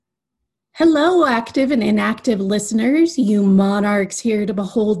Hello, active and inactive listeners, you monarchs here to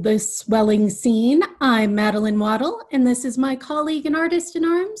behold this swelling scene. I'm Madeline Waddle, and this is my colleague and artist in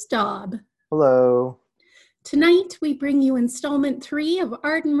arms, Dob. Hello. Tonight, we bring you installment 3 of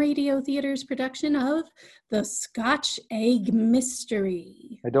Arden Radio Theater's production of The Scotch Egg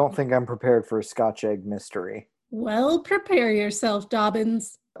Mystery. I don't think I'm prepared for a Scotch egg mystery. Well, prepare yourself,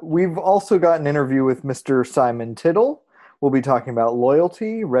 Dobbins. We've also got an interview with Mr. Simon Tiddle. We'll be talking about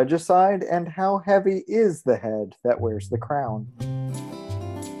loyalty, regicide, and how heavy is the head that wears the crown.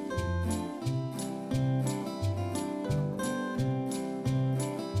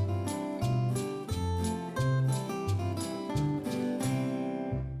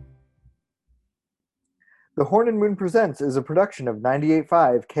 The Horn and Moon Presents is a production of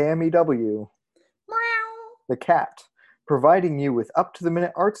 98.5 KMEW. Meow. The Cat, providing you with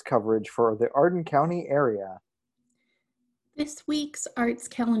up-to-the-minute arts coverage for the Arden County area. This week's arts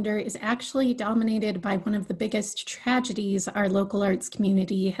calendar is actually dominated by one of the biggest tragedies our local arts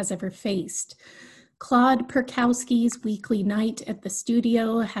community has ever faced. Claude Perkowski's weekly night at the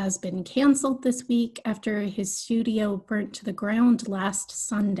studio has been canceled this week after his studio burnt to the ground last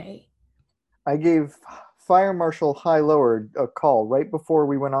Sunday. I gave Fire Marshal High Lower a call right before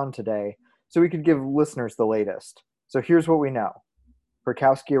we went on today so we could give listeners the latest. So here's what we know.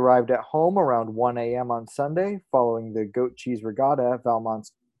 Perkowski arrived at home around 1 a.m. on Sunday, following the goat cheese regatta at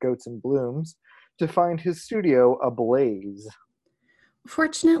Valmont's Goats and Blooms, to find his studio ablaze.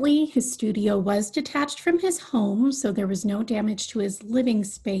 Fortunately, his studio was detached from his home, so there was no damage to his living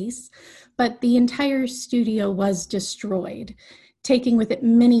space, but the entire studio was destroyed, taking with it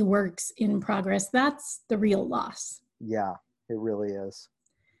many works in progress. That's the real loss. Yeah, it really is.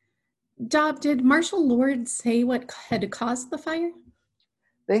 Dob, did Marshal Lord say what had caused the fire?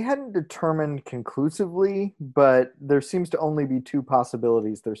 They hadn't determined conclusively, but there seems to only be two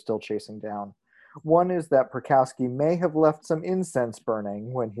possibilities they're still chasing down. One is that Perkowski may have left some incense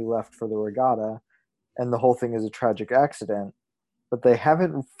burning when he left for the regatta, and the whole thing is a tragic accident, but they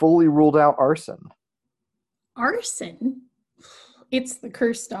haven't fully ruled out arson. Arson? It's the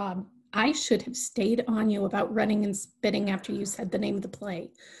curse, Dob. I should have stayed on you about running and spitting after you said the name of the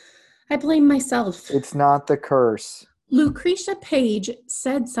play. I blame myself. It's not the curse. Lucretia Page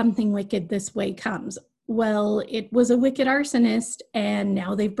said something wicked this way comes. Well, it was a wicked arsonist, and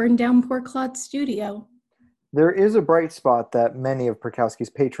now they've burned down poor Claude's studio. There is a bright spot that many of Perkowski's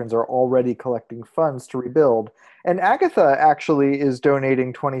patrons are already collecting funds to rebuild, and Agatha actually is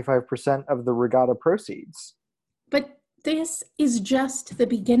donating 25% of the regatta proceeds. But this is just the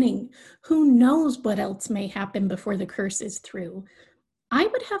beginning. Who knows what else may happen before the curse is through? I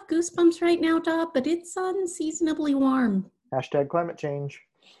would have goosebumps right now, Dob, but it's unseasonably warm. Hashtag climate change.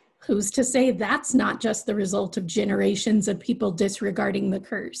 Who's to say that's not just the result of generations of people disregarding the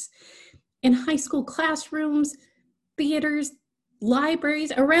curse? In high school classrooms, theaters,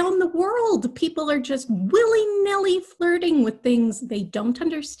 libraries, around the world, people are just willy-nilly flirting with things they don't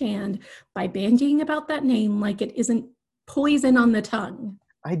understand by bandying about that name like it isn't poison on the tongue.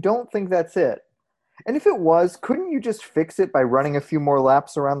 I don't think that's it. And if it was, couldn't you just fix it by running a few more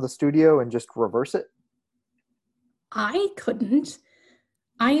laps around the studio and just reverse it? I couldn't.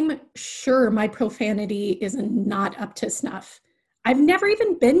 I'm sure my profanity is not up to snuff. I've never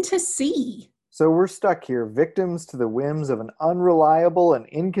even been to sea. So we're stuck here, victims to the whims of an unreliable and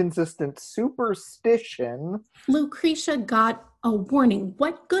inconsistent superstition. Lucretia got a warning.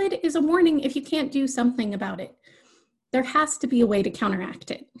 What good is a warning if you can't do something about it? There has to be a way to counteract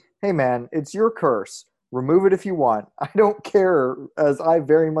it. Hey man, it's your curse. Remove it if you want. I don't care, as I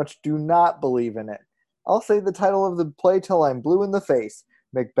very much do not believe in it. I'll say the title of the play till I'm blue in the face.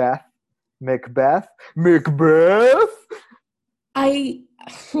 Macbeth. Macbeth. Macbeth! I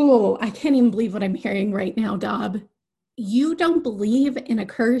can't even believe what I'm hearing right now, Dob. You don't believe in a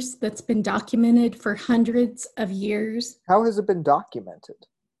curse that's been documented for hundreds of years? How has it been documented?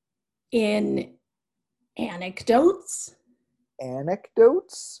 In anecdotes?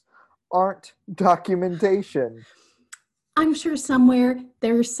 Anecdotes aren't documentation. I'm sure somewhere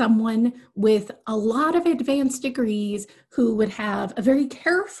there's someone with a lot of advanced degrees who would have a very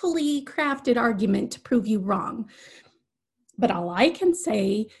carefully crafted argument to prove you wrong. But all I can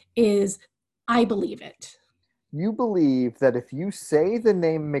say is I believe it. You believe that if you say the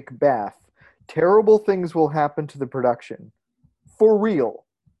name Macbeth, terrible things will happen to the production. For real.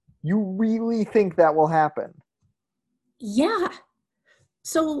 You really think that will happen? Yeah.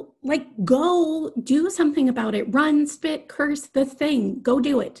 So, go do something about it. Run, spit, curse the thing. Go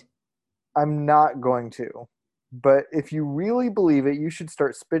do it. I'm not going to. But if you really believe it, you should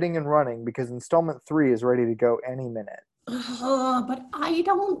start spitting and running because installment 3 is ready to go any minute. Ugh, but I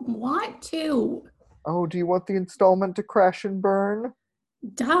don't want to. Oh, do you want the installment to crash and burn?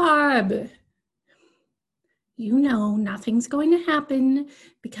 Dob, you know nothing's going to happen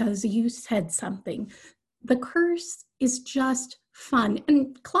because you said something. The curse is just fun.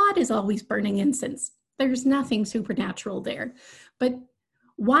 And Claude is always burning incense. There's nothing supernatural there. But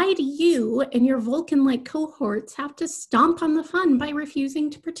why do you and your Vulcan like cohorts have to stomp on the fun by refusing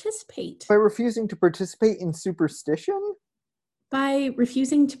to participate? By refusing to participate in superstition? By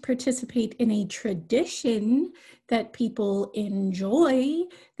refusing to participate in a tradition that people enjoy,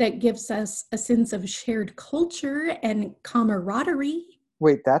 that gives us a sense of shared culture and camaraderie.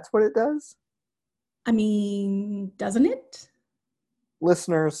 Wait, that's what it does? I mean, doesn't it?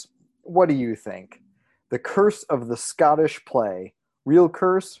 Listeners, what do you think? The curse of the Scottish play. Real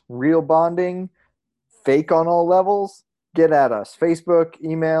curse, real bonding, fake on all levels? Get at us. Facebook,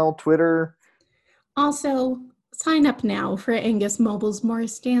 email, Twitter. Also, sign up now for Angus Mobile's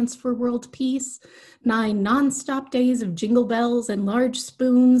Morris Dance for World Peace. 9 non-stop days of jingle bells and large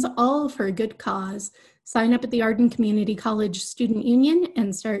spoons, all for a good cause. Sign up at the Arden Community College Student Union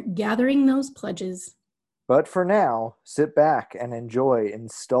and start gathering those pledges. But for now, sit back and enjoy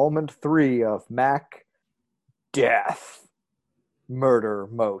installment 3 of Mac Death. Murder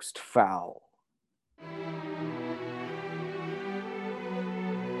most foul.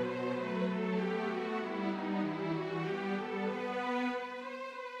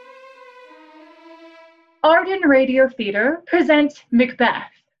 Arden Radio Theatre presents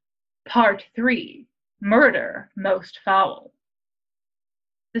Macbeth, Part 3, Murder Most Foul.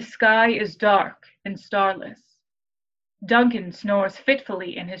 The sky is dark and starless. Duncan snores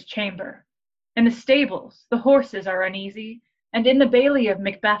fitfully in his chamber. In the stables, the horses are uneasy, and in the bailey of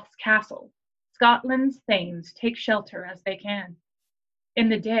Macbeth's castle, Scotland's thanes take shelter as they can. In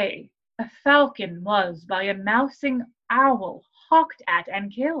the day, a falcon was by a mousing owl hawked at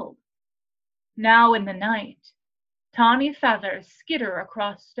and killed. Now in the night, tawny feathers skitter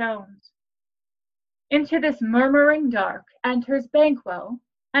across stones. Into this murmuring dark enters Banquo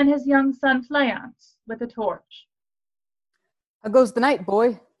and his young son Fleance with a torch. How goes the night,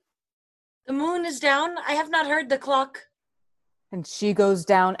 boy? The moon is down. I have not heard the clock. And she goes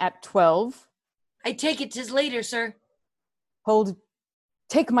down at 12. I take it 'tis later, sir. Hold,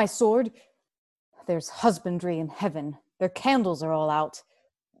 take my sword. There's husbandry in heaven. Their candles are all out.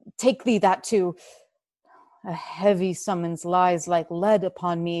 Take thee that too. A heavy summons lies like lead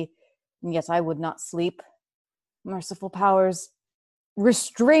upon me, and yet I would not sleep. Merciful powers,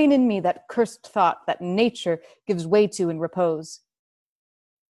 restrain in me that cursed thought that nature gives way to in repose.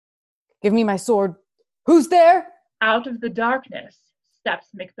 Give me my sword. Who's there? Out of the darkness steps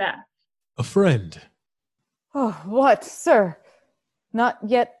Macbeth. A friend. Oh, what, sir? Not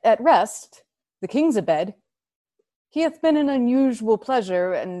yet at rest? The king's abed. He hath been an unusual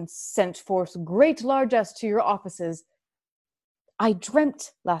pleasure, and sent forth great largesse to your offices. I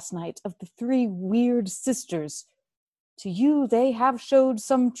dreamt last night of the 3 weird sisters. To you they have showed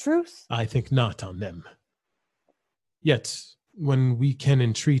some truth? I think not on them. Yet, when we can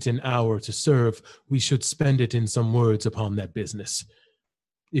entreat an hour to serve, we should spend it in some words upon that business,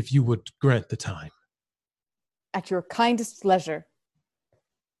 if you would grant the time. At your kindest leisure.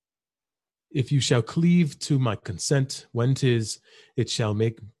 If you shall cleave to my consent, when 'tis, it shall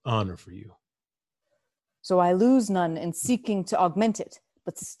make honor for you. So I lose none in seeking to augment it,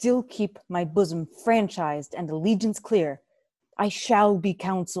 but still keep my bosom franchised and allegiance clear. I shall be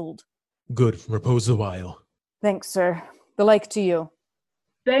counseled. Good, repose a while. Thanks, sir. The like to you.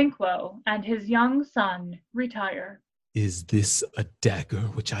 Banquo and his young son retire. Is this a dagger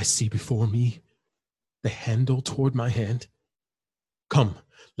which I see before me? The handle toward my hand? Come,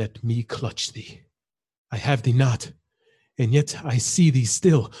 let me clutch thee. I have thee not, and yet I see thee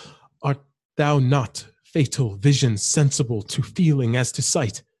still. Art thou not fatal vision sensible to feeling as to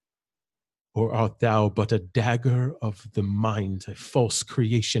sight? Or art thou but a dagger of the mind, a false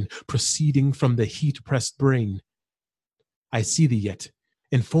creation proceeding from the heat-pressed brain? I see thee yet,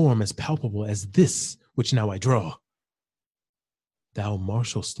 in form as palpable as this which now I draw. Thou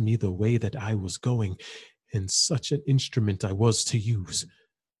marshalst me the way that I was going, and such an instrument I was to use.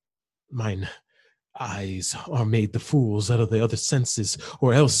 Mine eyes are made the fools out of the other senses,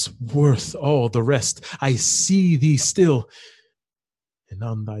 or else worth all the rest. I see thee still, and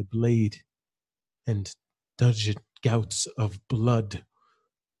on thy blade and dudgeon gouts of blood,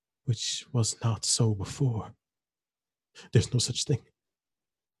 which was not so before. There's no such thing.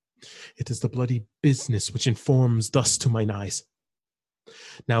 It is the bloody business which informs thus to mine eyes.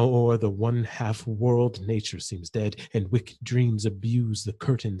 Now o'er the one-half world nature seems dead, and wicked dreams abuse the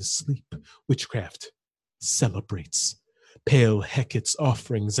curtained sleep. Witchcraft celebrates Pale Hecate's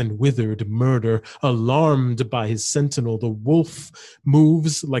offerings and withered murder. Alarmed by his sentinel, the wolf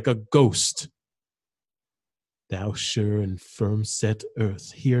moves like a ghost. Thou sure and firm set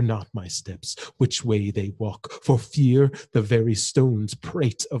earth, hear not my steps, which way they walk, for fear the very stones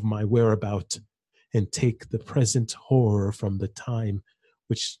prate of my whereabout, and take the present horror from the time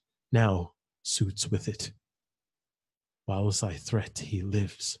which now suits with it. Whiles I threat, he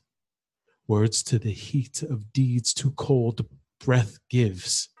lives. Words to the heat of deeds too cold breath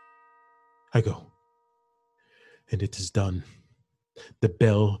gives. I go, and it is done. The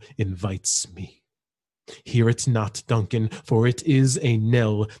bell invites me. Hear it not, Duncan, for it is a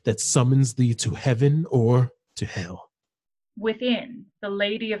knell that summons thee to heaven or to hell. Within, the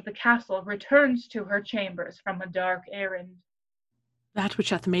lady of the castle returns to her chambers from a dark errand. That which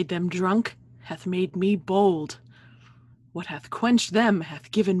hath made them drunk hath made me bold. What hath quenched them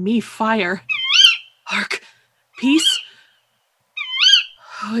hath given me fire. Hark! Peace!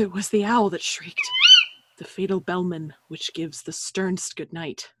 Oh, it was the owl that shrieked, the fatal bellman which gives the sternest good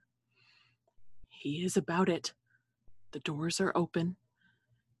night. He is about it. The doors are open,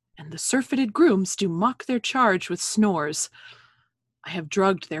 and the surfeited grooms do mock their charge with snores. I have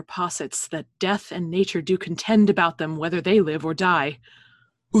drugged their possets, that death and nature do contend about them, whether they live or die.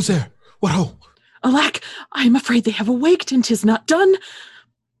 Who's there? What ho? Alack, I am afraid they have awaked, and 'tis not done.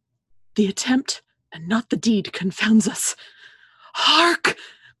 The attempt, and not the deed, confounds us. Hark!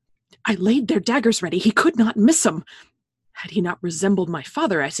 I laid their daggers ready, he could not miss 'em. Had he not resembled my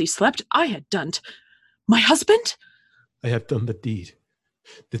father as he slept, I had done't. My husband? I have done the deed.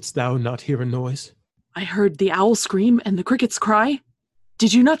 Didst thou not hear a noise? I heard the owl scream and the crickets cry.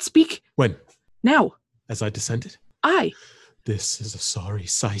 Did you not speak? When? Now. As I descended? Aye. This is a sorry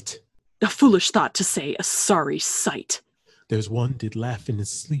sight. A foolish thought to say, a sorry sight. There's one did laugh in his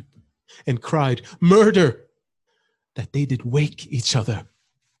sleep, and cried, Murder! That they did wake each other.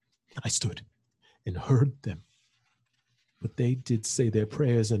 I stood and heard them. But they did say their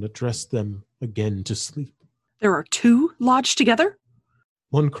prayers and addressed them again to sleep. There are two lodged together?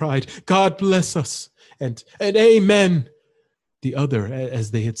 One cried, God bless us, and amen. The other, as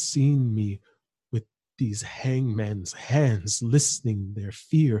they had seen me with these hangman's hands, listening their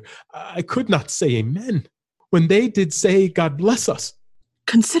fear, I could not say amen. When they did say, God bless us.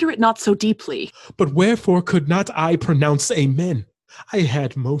 Consider it not so deeply. But wherefore could not I pronounce amen? I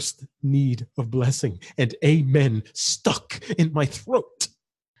had most need of blessing, and amen stuck in my throat.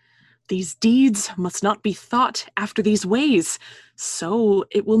 These deeds must not be thought after these ways, so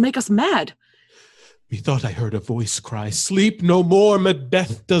it will make us mad. Methought I heard a voice cry, Sleep no more,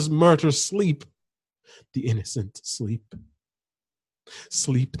 Macbeth does murder sleep. The innocent sleep.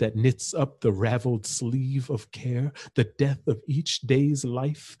 Sleep that knits up the raveled sleeve of care, the death of each day's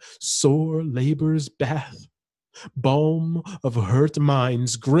life, sore labor's bath. Balm of hurt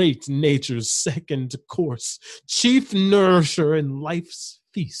minds, great nature's second course, chief nourisher in life's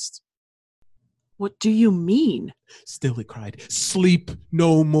feast. What do you mean? Still it cried, Sleep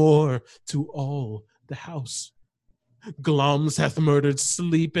no more to all the house. Glamis hath murdered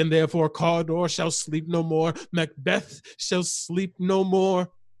sleep, and therefore Cawdor shall sleep no more, Macbeth shall sleep no more.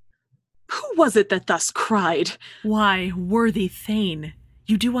 Who was it that thus cried? Why, worthy Thane,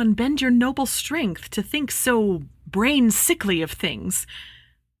 you do unbend your noble strength to think so brain-sickly of things.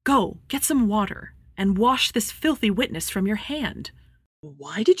 Go, get some water, and wash this filthy witness from your hand.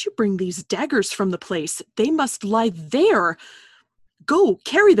 Why did you bring these daggers from the place? They must lie there. Go,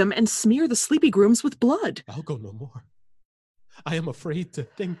 carry them, and smear the sleepy grooms with blood. I'll go no more. I am afraid to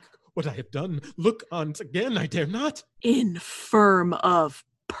think what I have done. Look on't again, I dare not. Infirm of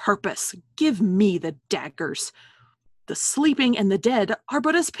purpose, give me the daggers. The sleeping and the dead are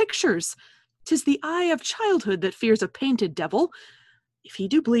but as pictures. 'Tis the eye of childhood that fears a painted devil. If he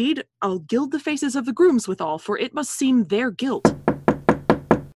do bleed, I'll gild the faces of the grooms withal, for it must seem their guilt.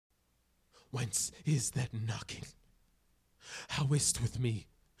 Whence is that knocking? How is't with me,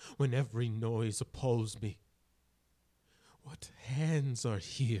 when every noise appalls me? What hands are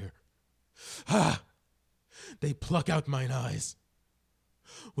here? Ah! They pluck out mine eyes.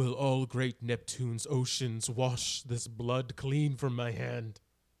 Will all great Neptune's oceans wash this blood clean from my hand?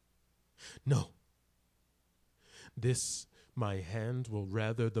 No. This my hand will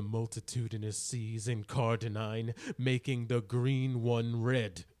rather the multitudinous seas incardinine, making the green one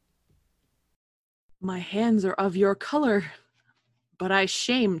red. My hands are of your color, but I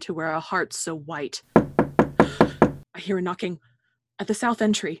shame to wear a heart so white. I hear a knocking at the south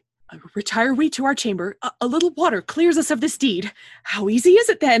entry. Retire we to our chamber. A little water clears us of this deed. How easy is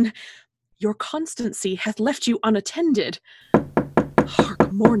it then? Your constancy hath left you unattended.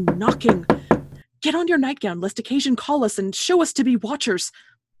 Hark, more knocking. Get on your nightgown, lest occasion call us and show us to be watchers.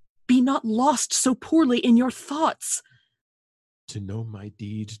 Be not lost so poorly in your thoughts. To know my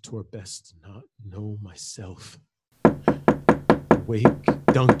deed, 'twere best not know myself. Wake,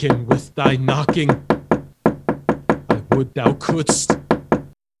 Duncan, with thy knocking. I would thou couldst.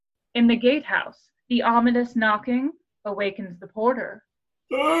 In the gatehouse, the ominous knocking awakens the porter.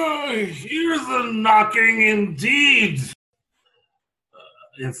 Here's the knocking indeed.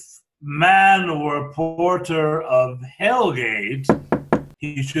 If man were porter of Hellgate,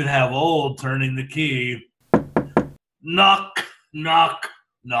 he should have old turning the key. Knock, knock,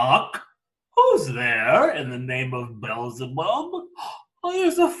 knock. Who's there in the name of Beelzebub? Oh,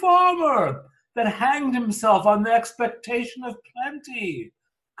 there's a farmer that hanged himself on the expectation of plenty.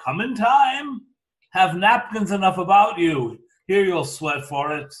 Come in time. Have napkins enough about you. Here you'll sweat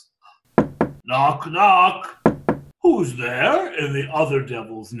for it. Knock, knock. Who's there in the other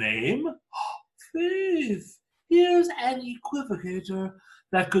devil's name? Faith, here's an equivocator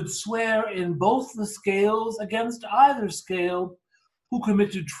that could swear in both the scales against either scale, who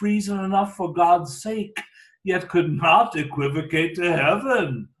committed treason enough for God's sake, yet could not equivocate to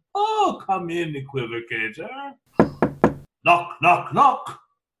heaven. Oh, come in, equivocator. Knock, knock, knock.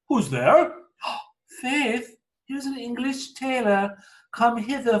 Who's there? Faith, here's an English tailor come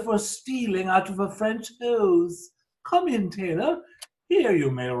hither for stealing out of a French hose. Come in, tailor. Here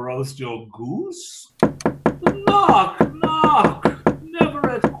you may roast your goose. Knock, knock. Never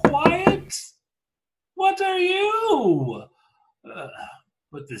at quiet. What are you?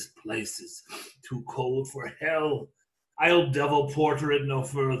 But this place is too cold for hell. I'll devil porter it no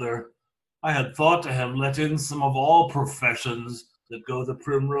further. I had thought to have let in some of all professions that go the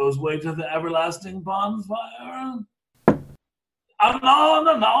primrose way to the everlasting bonfire. Anon,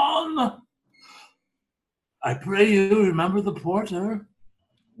 anon. I pray you remember the porter.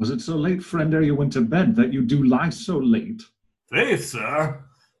 Was it so late, friend, ere you went to bed, that you do lie so late? Faith, sir,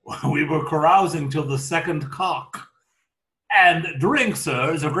 we were carousing till the second cock. And drink,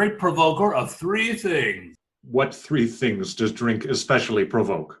 sir, is a great provoker of three things. What three things does drink especially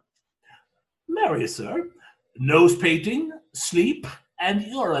provoke? Marry, sir, nose painting, sleep, and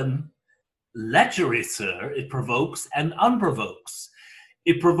urine. Lechery, sir, it provokes and unprovokes.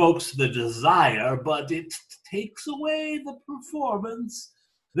 It provokes the desire, but it takes away the performance.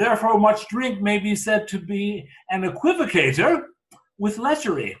 Therefore, much drink may be said to be an equivocator with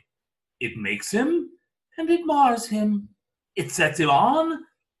lechery. It makes him, and it mars him. It sets him on,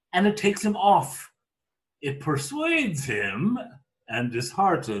 and it takes him off. It persuades him, and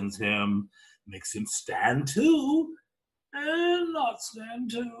disheartens him, makes him stand to, and not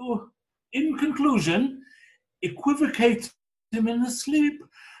stand to. In conclusion, equivocates him in the sleep,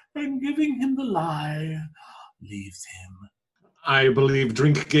 and giving him the lie, leaves him. I believe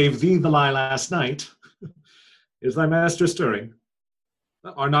drink gave thee the lie last night. Is thy master stirring?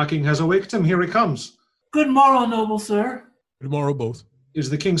 Our knocking has awaked him. Here he comes. Good morrow, noble sir. Good morrow, both. Is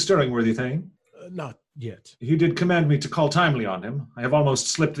the king stirring, worthy thane? Not yet. He did command me to call timely on him. I have almost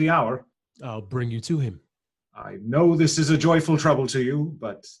slipped the hour. I'll bring you to him. I know this is a joyful trouble to you,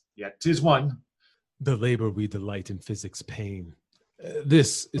 but yet 'tis one. The labor we delight in physics pain.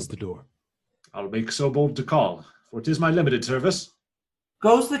 This is the door. I'll make so bold to call, for 'tis my limited service.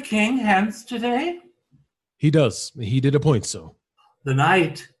 Goes the king hence today? He does. He did appoint so. The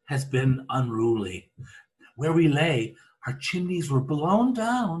night has been unruly. Where we lay, our chimneys were blown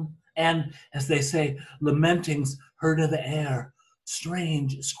down, and, as they say, lamentings heard of the air,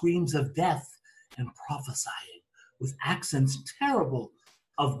 strange screams of death, and prophesying, with accents terrible,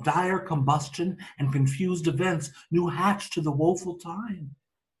 of dire combustion and confused events new hatched to the woeful time.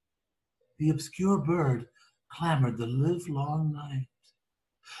 The obscure bird clamored the livelong night.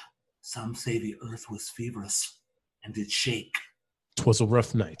 Some say the earth was feverous and did shake. 'Twas a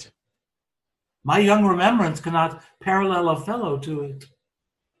rough night. My young remembrance cannot parallel a fellow to it.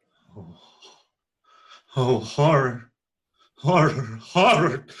 Oh, horror, horror,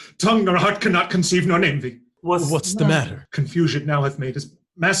 horror! Tongue nor heart cannot conceive nor name thee. What's the matter? Confusion now hath made his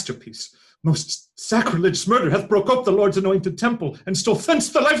masterpiece. Most sacrilegious murder hath broke up the Lord's anointed temple, and stole thence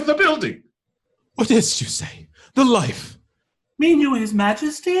the life of the building. What is't you say? The life? Mean you his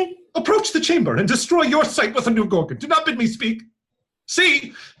majesty? Approach the chamber, and destroy your sight with a new gorgon. Do not bid me speak.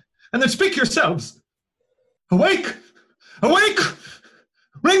 See, and then speak yourselves. Awake! Awake!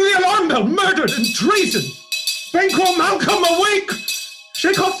 Ring the alarm bell! Murdered and treason! Banquo Malcolm, awake!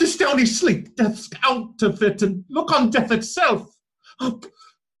 Shake off this downy sleep, death's counterfeit, and look on death itself. Up,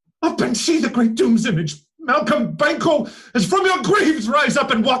 up and see the great doom's image. Malcolm, Banquo, as from your graves rise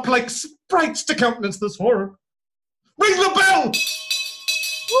up and walk like sprites to countenance this horror. Ring the bell!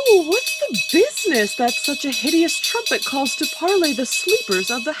 Oh, what's the business that such a hideous trumpet calls to parley the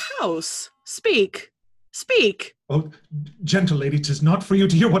sleepers of the house? Speak, speak. Oh, gentle lady, 'tis not for you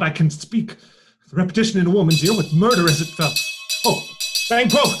to hear what I can speak. The repetition in a woman's ear with murder as it fell. Oh,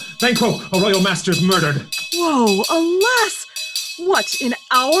 Banquo, a royal master is murdered. Whoa, alas! What, in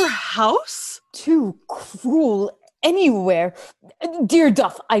our house? Too cruel anywhere. Dear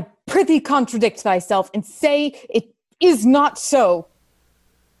Duff, I prithee contradict thyself and say it is not so.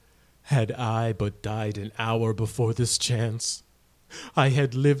 Had I but died an hour before this chance, I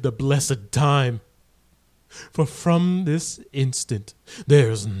had lived a blessed time. For from this instant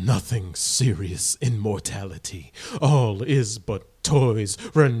there's nothing serious in mortality. All is but toys.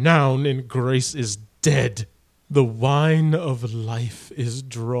 Renown and grace is dead. The wine of life is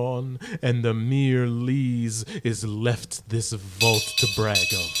drawn, and the mere lees is left this vault to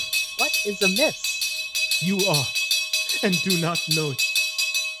brag of. What is amiss? You are, and do not know it.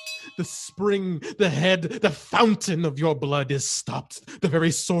 The spring, the head, the fountain of your blood is stopped. The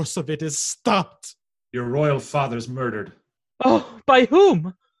very source of it is stopped. Your royal father's murdered. Oh, by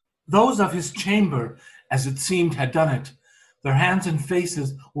whom? Those of his chamber, as it seemed, had done it. Their hands and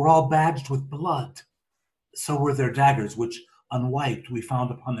faces were all badged with blood. So were their daggers, which, unwiped, we found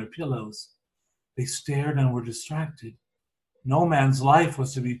upon their pillows. They stared and were distracted. No man's life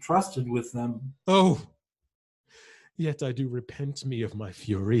was to be trusted with them. Oh, yet I do repent me of my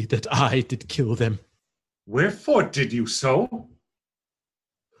fury that I did kill them. Wherefore did you so?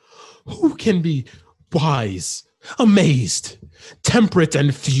 Who can be wise, amazed, temperate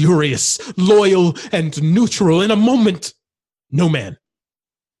and furious, loyal and neutral in a moment? No man.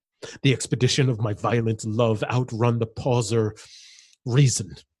 The expedition of my violent love outrun the pauser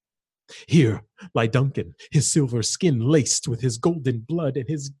reason. Here lie Duncan, his silver skin laced with his golden blood, and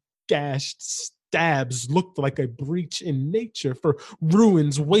his gashed stabs looked like a breach in nature for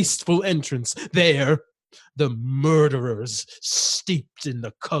ruin's wasteful entrance. There, the murderers, steeped in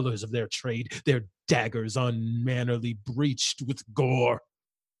the colors of their trade, their daggers unmannerly breached with gore.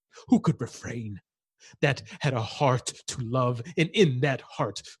 Who could refrain? That had a heart to love, and in that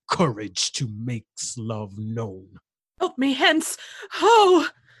heart courage to make love known. Help me hence! Oh!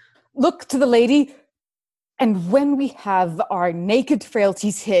 Look to the lady, and when we have our naked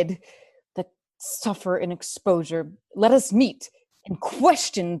frailties hid, that suffer in exposure, let us meet and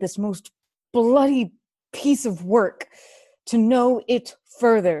question this most bloody piece of work, to know it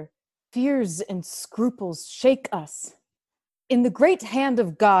further. Fears and scruples shake us. In the great hand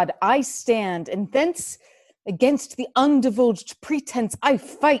of God I stand, and thence against the undivulged pretense I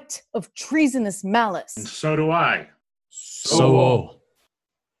fight of treasonous malice. And so do I. So,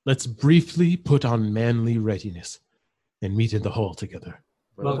 let's briefly put on manly readiness and meet in the hall together.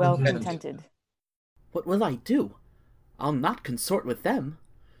 Well contented. What will I do? I'll not consort with them.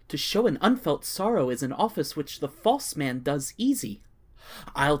 To show an unfelt sorrow is an office which the false man does easy.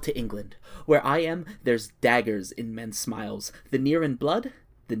 I'll to England. Where I am, there's daggers in men's smiles. The near in blood,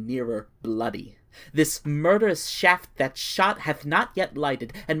 the nearer bloody. This murderous shaft that shot hath not yet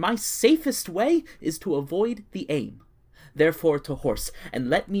lighted, and my safest way is to avoid the aim. Therefore to horse, and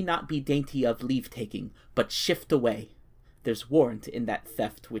let me not be dainty of leave-taking, but shift away. There's warrant in that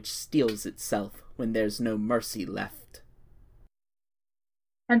theft which steals itself when there's no mercy left.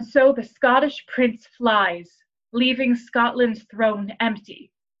 And so the Scottish prince flies, leaving Scotland's throne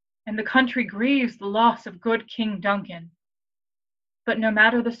empty, and the country grieves the loss of good King Duncan. But no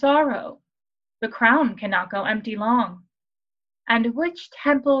matter the sorrow, the crown cannot go empty long. And which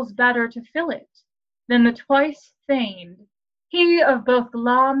temple's better to fill it than the twice famed, he of both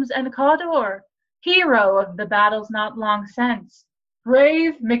Glamis and Cawdor, hero of the battles not long since,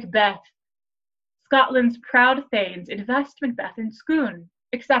 brave Macbeth. Scotland's proud thanes invest Macbeth in Scone,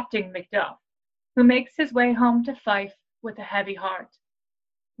 excepting Macduff, who makes his way home to Fife with a heavy heart.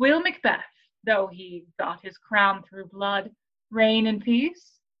 Will Macbeth, though he got his crown through blood, reign in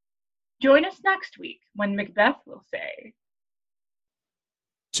peace? Join us next week when Macbeth will say,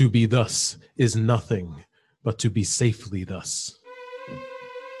 To be thus is nothing but to be safely thus.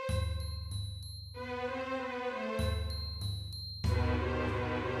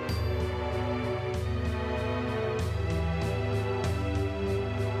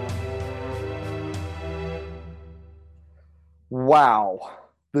 Wow.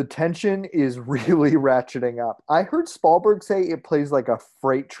 The tension is really ratcheting up. I heard Spalberg say it plays like a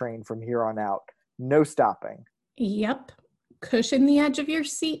freight train from here on out. No stopping. Yep. Cushion the edge of your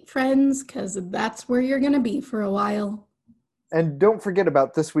seat, friends, because that's where you're going to be for a while. And don't forget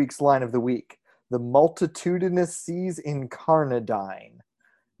about this week's line of the week, the multitudinous seas incarnadine.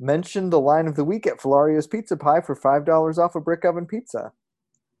 Mention the line of the week at Filario's Pizza Pie for $5 off a brick oven pizza.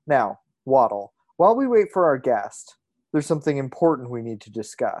 Now, Waddle, while we wait for our guest, there's something important we need to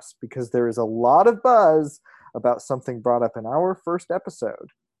discuss because there is a lot of buzz about something brought up in our first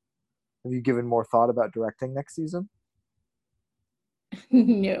episode. Have you given more thought about directing next season?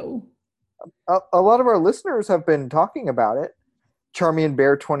 No. A lot of our listeners have been talking about it. Charmian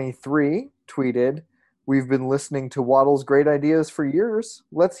Bear 23 tweeted, "We've been listening to Waddle's great ideas for years.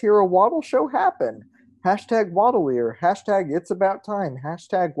 Let's hear a Waddle show happen. Hashtag Waddle-ear. Hashtag it's about time.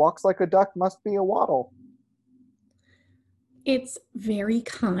 Hashtag walks like a duck must be a Waddle." It's very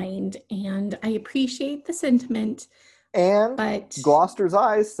kind, and I appreciate the sentiment. And but Gloucester's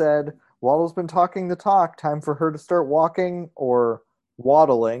Eyes said, "Waddle's been talking the talk. Time for her to start walking or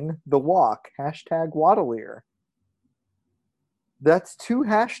waddling the walk. Hashtag Waddle-ear." That's 2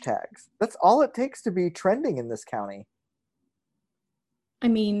 hashtags. That's all it takes to be trending in this county. I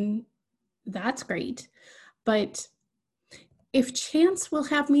mean, that's great. But if Chance will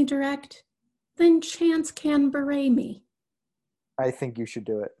have me direct, then Chance can beret me. I think you should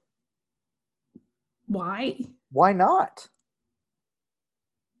do it. Why? Why not?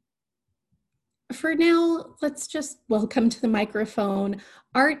 For now, let's just welcome to the microphone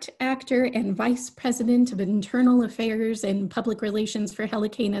art actor and Vice President of Internal Affairs and Public Relations for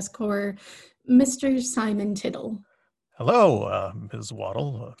Helicanus Corps, Mr. Simon Tiddle. Hello, Ms.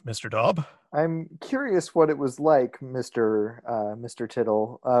 Waddle, Mr. Daub. I'm curious what it was like, Mr.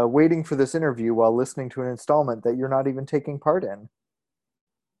 Tiddle, waiting for this interview while listening to an installment that you're not even taking part in.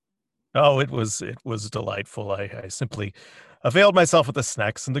 Oh, it was delightful. I simply availed myself of the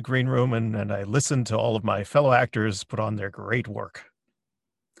snacks in the green room, and I listened to all of my fellow actors put on their great work.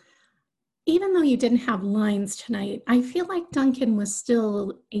 Even though you didn't have lines tonight, I feel like Duncan was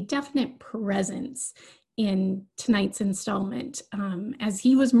still a definite presence in tonight's installment, as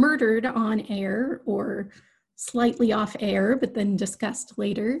he was murdered on air or slightly off air, but then discussed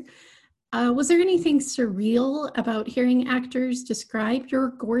later. Was there anything surreal about hearing actors describe your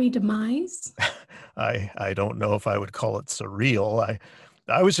gory demise? I don't know if I would call it surreal.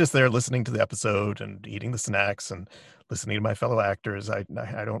 I was just there listening to the episode and eating the snacks and listening to my fellow actors. I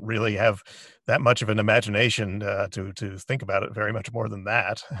don't really have that much of an imagination to think about it very much more than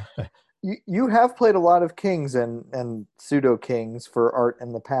that. You have played a lot of kings and pseudo-kings for art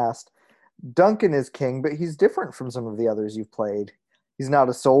in the past. Duncan is king, but he's different from some of the others you've played. He's not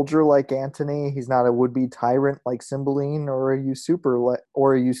a soldier like Antony. He's not a would-be tyrant like Cymbeline or a usurper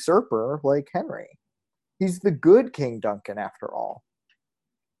like Henry. He's the good King Duncan, after all.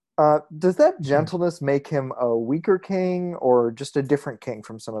 Does that gentleness make him a weaker king or just a different king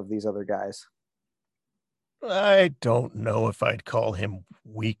from some of these other guys? I don't know if I'd call him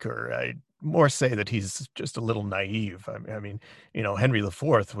weaker. I'd more say that he's just a little naive. I mean, Henry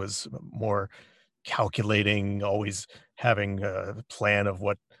IV was more calculating, always having a plan of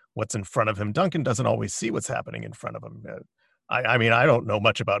what's in front of him. Duncan doesn't always see what's happening in front of him. I mean, I don't know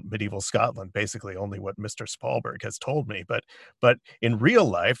much about medieval Scotland, basically only what Mr. Spalberg has told me, but in real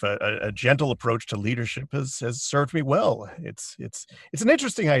life, a gentle approach to leadership has served me well. It's an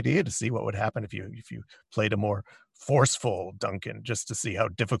interesting idea to see what would happen if you played a more forceful Duncan, just to see how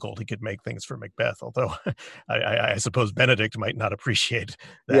difficult he could make things for Macbeth, although I suppose Benedict might not appreciate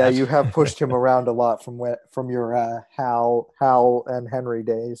that. Yeah, you have pushed him around a lot from your Hal and Henry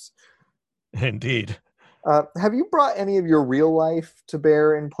days. Indeed. Have you brought any of your real life to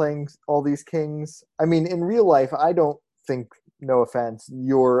bear in playing all these kings? I mean, in real life, I don't think, no offense,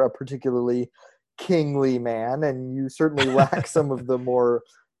 you're a particularly kingly man, and you certainly lack some of the more,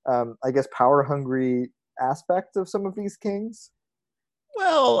 I guess, power-hungry aspects of some of these kings.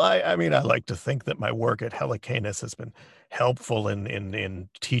 Well, I mean, I like to think that my work at Helicanus has been helpful in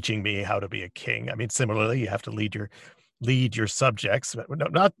teaching me how to be a king. I mean, similarly, you have to lead your subjects.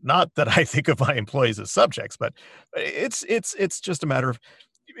 Not that I think of my employees as subjects, but it's just a matter of,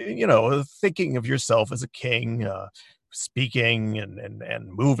 thinking of yourself as a king, speaking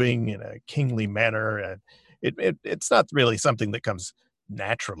and moving in a kingly manner. And it's not really something that comes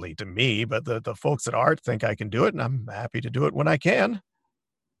naturally to me, but the folks at art think I can do it, and I'm happy to do it when I can.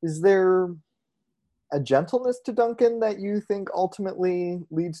 Is there a gentleness to Duncan that you think ultimately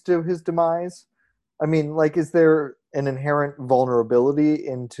leads to his demise? I mean, like, is there an inherent vulnerability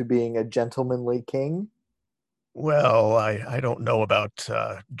into being a gentlemanly king? Well, I don't know about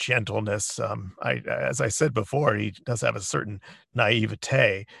gentleness. As I said before, he does have a certain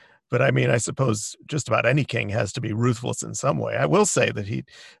naivete. But I mean, I suppose just about any king has to be ruthless in some way. I will say that he,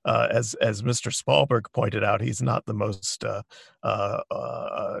 as Mr. Spalberg pointed out, he's not the most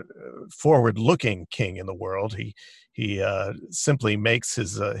forward-looking king in the world. He simply makes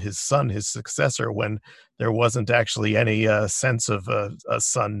his son his successor when there wasn't actually any sense of a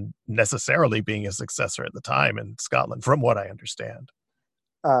son necessarily being a successor at the time in Scotland, from what I understand.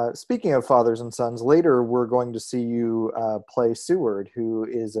 Speaking of fathers and sons, later we're going to see you play Seward, who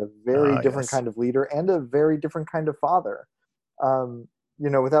is a very different Yes. kind of leader and a very different kind of father.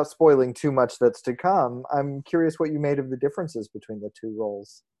 Without spoiling too much that's to come, I'm curious what you made of the differences between the two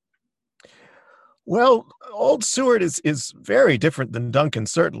roles. Well, old Seward is very different than Duncan.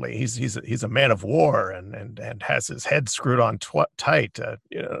 Certainly, he's a man of war and has his head screwed on tight.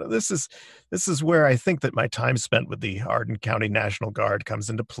 This is where I think that my time spent with the Arden County National Guard comes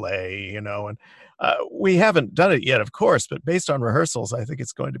into play. And we haven't done it yet, of course, but based on rehearsals, I think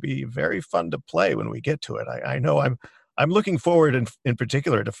it's going to be very fun to play when we get to it. I know I'm looking forward in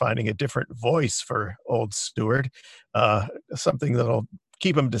particular to finding a different voice for old Stewart, something that'll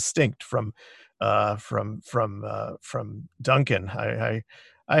keep him distinct from Duncan. I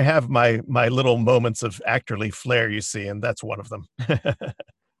have my little moments of actorly flair, you see, and that's one of them.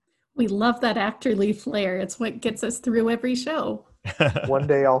 We love that actorly flair. It's what gets us through every show. One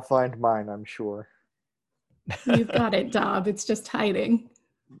day I'll find mine, I'm sure. You've got it, Dob. It's just hiding.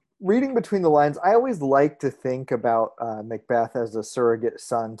 Reading between the lines, I always like to think about Macbeth as a surrogate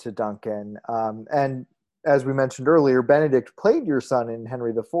son to Duncan. And as we mentioned earlier, Benedict played your son in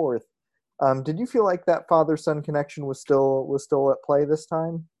Henry IV. Did you feel like that father-son connection was still at play this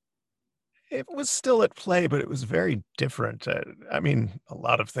time? It was still at play, but it was very different. I mean, a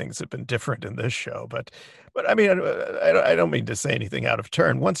lot of things have been different in this show, but I mean, I don't mean to say anything out of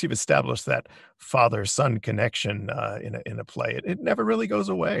turn. Once you've established that father-son connection in a play, it never really goes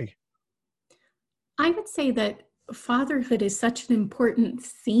away. I would say that fatherhood is such an important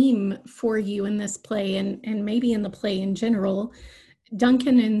theme for you in this play, and maybe in the play in general.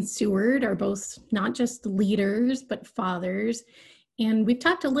 Duncan and Seward are both not just leaders, but fathers. And we've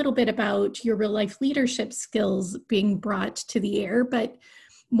talked a little bit about your real life leadership skills being brought to the air, but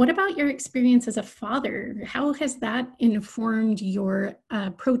what about your experience as a father? How has that informed your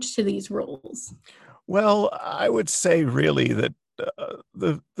approach to these roles? Well, I would say really that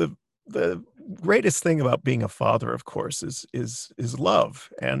the greatest thing about being a father, of course, is love.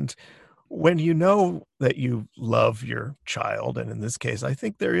 And when you know that you love your child, and in this case, I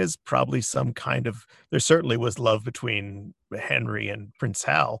think there is probably there certainly was love between Henry and Prince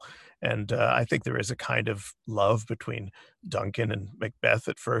Hal, and I think there is a kind of love between Duncan and Macbeth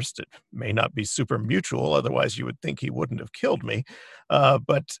at first. It may not be super mutual, otherwise you would think he wouldn't have killed me,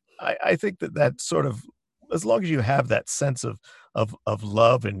 but I think that sort of, as long as you have that sense of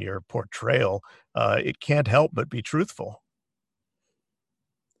love in your portrayal, it can't help but be truthful.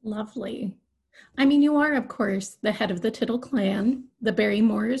 Lovely. I mean, you are, of course, the head of the Tiddle clan, the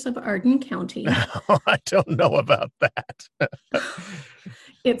Barrymores of Arden County. I don't know about that.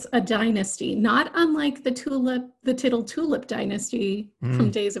 It's a dynasty, not unlike the Tiddle Tulip dynasty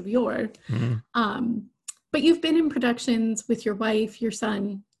from days of yore. But you've been in productions with your wife, your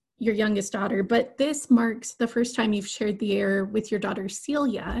son, your youngest daughter, but this marks the first time you've shared the air with your daughter,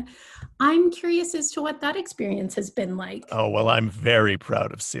 Celia. I'm curious as to what that experience has been like. Oh, well, I'm very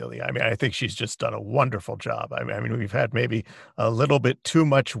proud of Celia. I mean, I think she's just done a wonderful job. I mean, we've had maybe a little bit too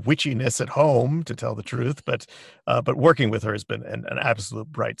much witchiness at home, to tell the truth, but working with her has been an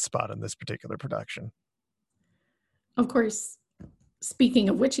absolute bright spot in this particular production. Of course, speaking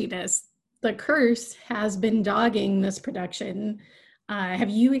of witchiness, the curse has been dogging this production. Have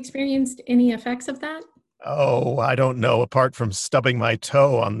you experienced any effects of that? Oh, I don't know. Apart from stubbing my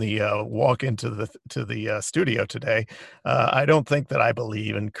toe on the walk into the studio today, I don't think that I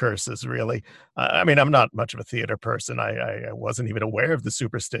believe in curses, really. I mean, I'm not much of a theater person. I wasn't even aware of the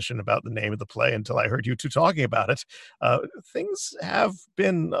superstition about the name of the play until I heard you two talking about it. Things have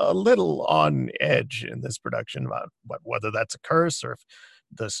been a little on edge in this production about whether that's a curse or if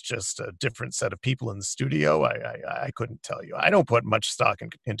there's just a different set of people in the studio. I couldn't tell you. I don't put much stock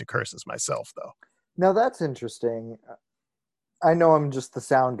into curses myself, though. Now that's interesting. I know I'm just the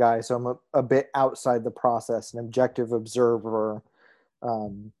sound guy, so I'm a bit outside the process, an objective observer.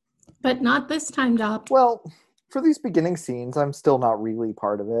 But not this time, Dob. Well, for these beginning scenes, I'm still not really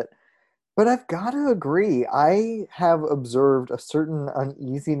part of it. But I've got to agree, I have observed a certain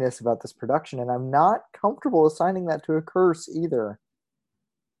uneasiness about this production, and I'm not comfortable assigning that to a curse either.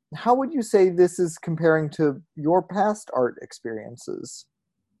 How would you say this is comparing to your past art experiences?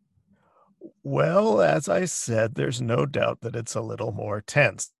 Well, as I said, there's no doubt that it's a little more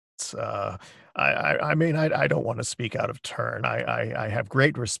tense. performance. I mean, I don't want to speak out of turn. I have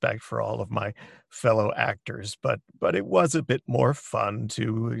great respect for all of my fellow actors, but it was a bit more fun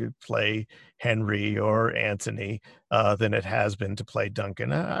to play Henry or Anthony than it has been to play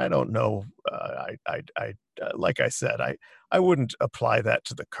Duncan. I don't know. Like I said, I wouldn't apply that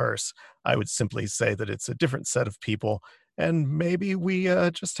to the curse. I would simply say that it's a different set of people, and maybe we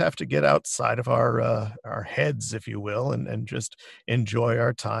just have to get outside of our heads, if you will, and just enjoy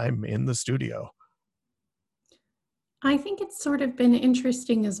our time in the studio. I think it's sort of been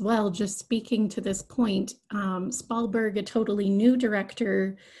interesting as well, just speaking to this point. Spalberg, a totally new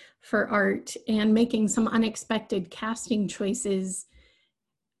director for art, and making some unexpected casting choices.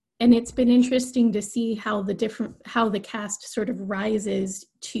 And it's been interesting to see how the cast sort of rises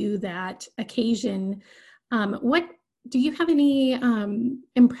to that occasion. What do you have any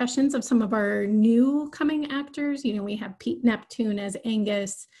impressions of some of our new coming actors? You know, we have Pete Neptune as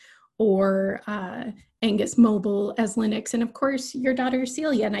Angus, or Angus Mobile as Lennox, and of course your daughter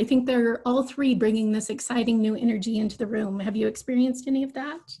Celia. And I think they're all three bringing this exciting new energy into the room. Have you experienced any of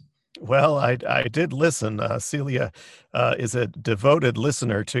that? Well, I did listen. Celia is a devoted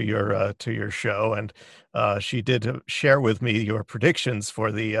listener to your show, and she did share with me your predictions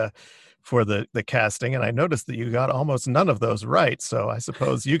for the casting, and I noticed that you got almost none of those right. So I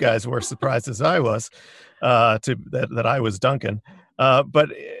suppose you guys were surprised as I was that I was Duncan. But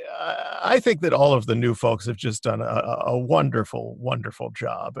I think that all of the new folks have just done a wonderful, wonderful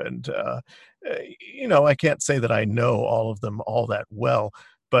job, and you know, I can't say that I know all of them all that well.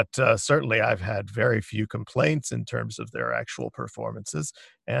 But certainly I've had very few complaints in terms of their actual performances,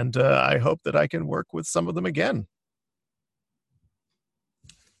 and I hope that I can work with some of them again.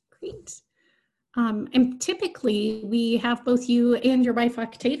 Great. And typically we have both you and your wife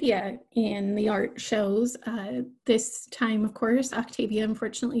Octavia in the art shows. This time, of course, Octavia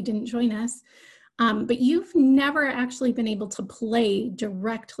unfortunately didn't join us. But you've never actually been able to play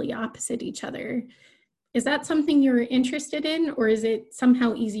directly opposite each other. Is that something you're interested in, or is it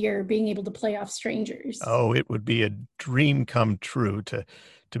somehow easier being able to play off strangers? Oh, it would be a dream come true to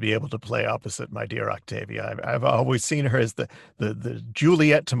be able to play opposite my dear Octavia. I've always seen her as the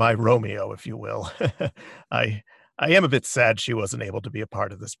Juliet to my Romeo, if you will. I am a bit sad she wasn't able to be a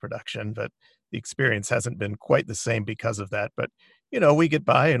part of this production, but the experience hasn't been quite the same because of that. But, you know, we get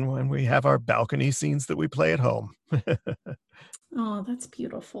by, and when we have our balcony scenes that we play at home. Oh, that's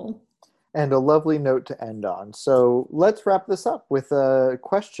beautiful. And a lovely note to end on. So let's wrap this up with a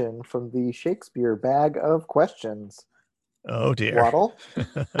question from the Shakespeare bag of questions. Oh, dear. Waddle?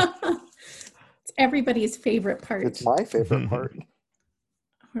 It's everybody's favorite part. It's my favorite part.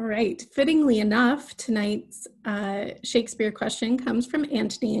 All right. Fittingly enough, tonight's Shakespeare question comes from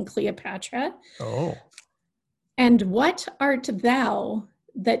Antony and Cleopatra. Oh. And what art thou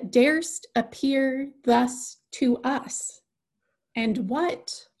that darest appear thus to us? And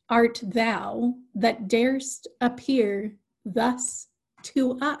what art thou that darest appear thus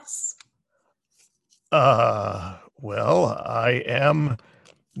to us? Well, I am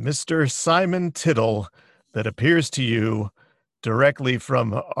Mr. Simon Tiddle that appears to you directly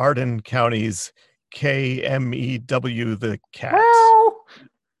from Arden County's KMEW the Cat.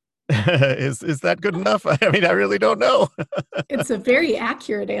 Is that good enough? I mean, I really don't know. It's a very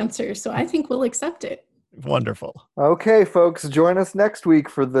accurate answer, so I think we'll accept it. Wonderful. Okay, folks, join us next week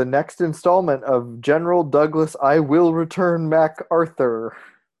for the next installment of General Douglas I Will Return MacArthur.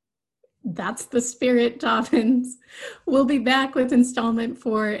 That's the spirit, Dobbins. We'll be back with installment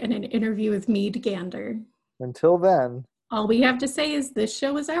 4 and an interview with Meade Gander. Until then, all we have to say is this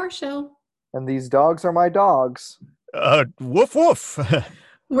show is our show. And these dogs are my dogs. Woof woof.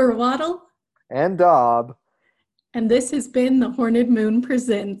 We're Waddle. And Dob. And this has been The Horned Moon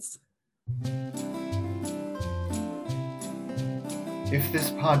Presents. If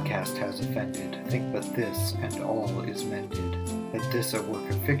this podcast has offended, think that this and all is mended, that this a work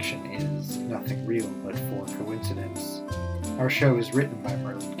of fiction is, nothing real but for coincidence. Our show is written by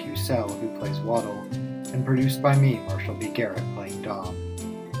Merlin Q. Sell, who plays Waddle, and produced by me, Marshall B. Garrett, playing Dom.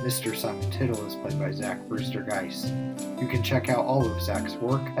 Mr. Simon Tiddle is played by Zach Brewster Geis. You can check out all of Zach's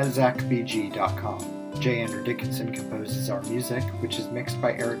work at zachbg.com. J. Andrew Dickinson composes our music, which is mixed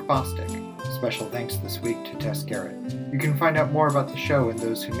by Eric Bostic. Special thanks this week to Tess Garrett. You can find out more about the show and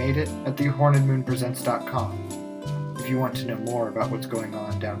those who made it at thehornedmoonpresents.com. If you want to know more about what's going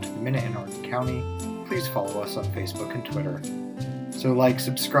on down to the minute in Arden County, please follow us on Facebook and Twitter. So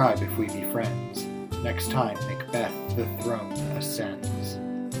subscribe if we be friends. Next time, Macbeth the throne ascends.